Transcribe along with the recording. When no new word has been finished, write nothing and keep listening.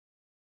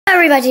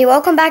everybody,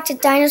 welcome back to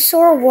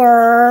Dinosaur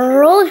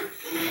World.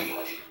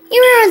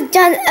 You remember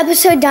the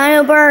episode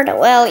Dino Bird?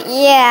 Well,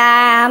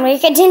 yeah, I'm going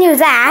to continue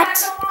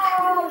that.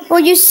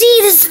 Well, you see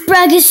this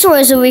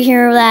Brachiosaurus over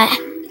here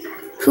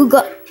who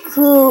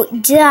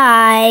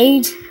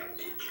died.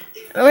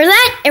 Remember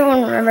that?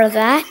 Everyone remembers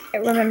that. It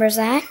remembers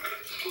that.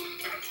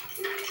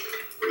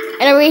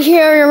 And over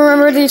here, you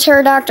remember the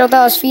pterodactyl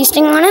that was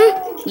feasting on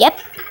him? Yep.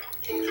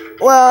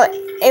 Well,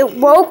 it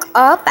woke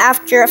up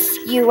after a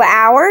few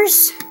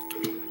hours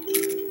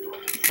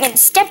and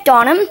stepped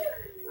on him,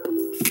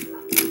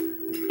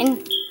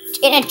 and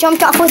it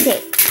jumped off with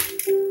it.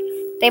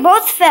 They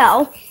both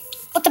fell,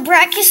 but the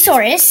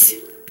Brachiosaurus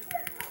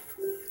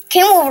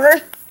came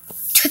over,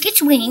 took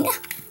its wing,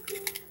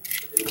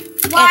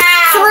 and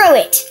threw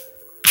it.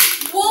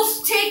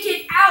 Wolves take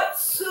it out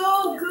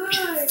so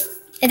good.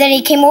 And then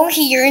he came over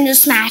here and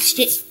just smashed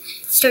it,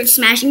 started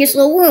smashing its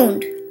little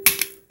wound.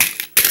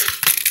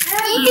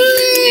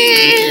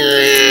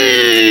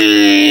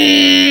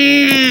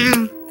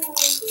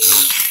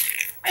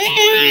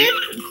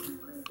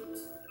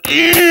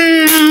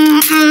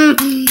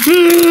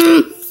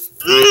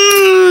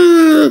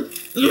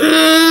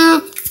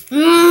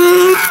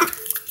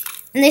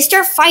 And they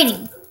start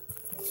fighting.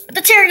 But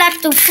the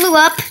pterodactyl flew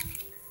up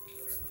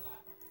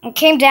and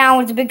came down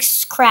with a big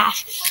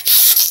crash.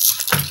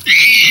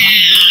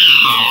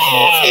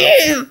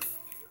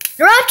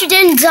 The raptor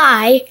didn't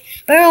die.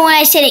 Remember when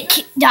I said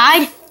it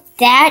died?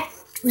 That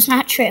was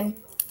not true.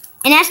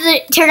 And after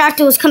the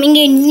pterodactyl was coming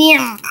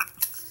in,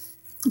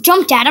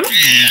 jumped at him.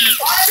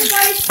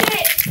 Everybody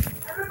sit.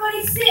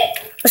 Everybody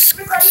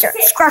sit.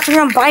 Scratching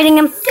him, biting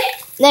him.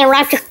 Then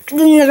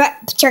the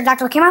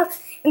pterodactyl came out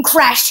and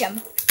crashed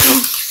him.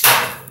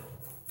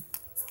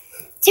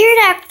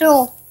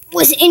 Pterodactyl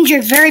was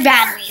injured very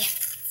badly,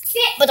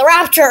 but the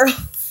raptor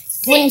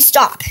wouldn't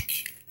stop.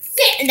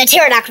 And the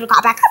pterodactyl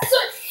got back up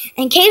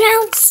and came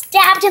out,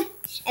 stabbed him,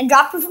 and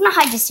dropped him from a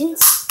high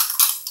distance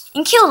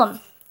and killed him.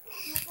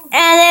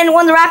 And then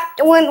when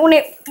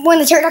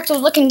the pterodactyl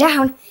was looking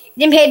down, it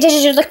didn't pay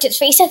attention, just looked its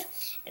face up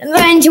and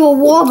ran into a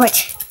wall, but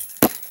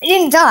it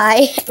didn't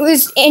die. It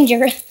was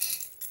injured.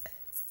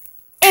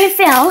 And it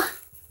fell.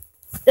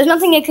 There's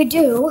nothing it could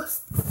do.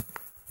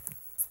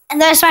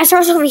 And there's my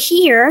source over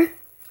here,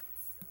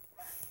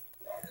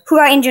 who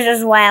got injured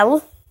as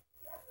well.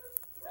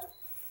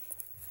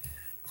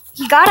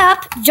 He got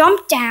up,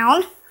 jumped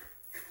down,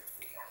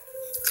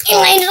 and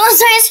landed on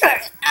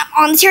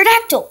the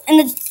pterodactyl,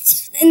 and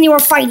they were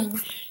fighting.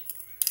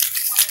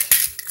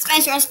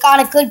 Spinosaurus got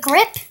a good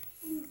grip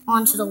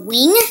onto the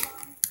wing.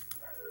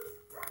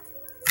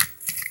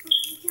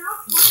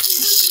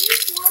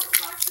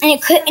 And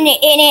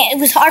it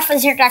was hard for the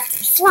pterodactyl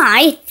to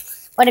fly,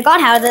 but it got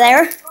out of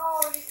there.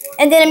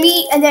 And then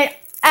there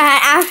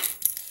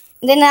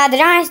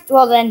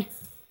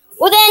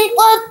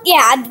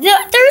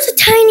was a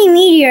tiny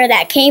meteor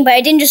that came, but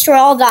it didn't destroy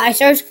all the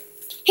dinosaurs.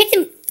 Hit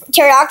the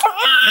pterodactyl,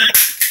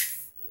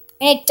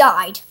 and it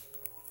died.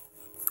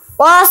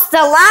 Well, that's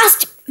the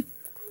last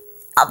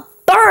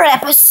bird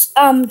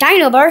episode,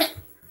 Dino Bird.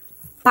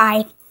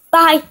 Bye.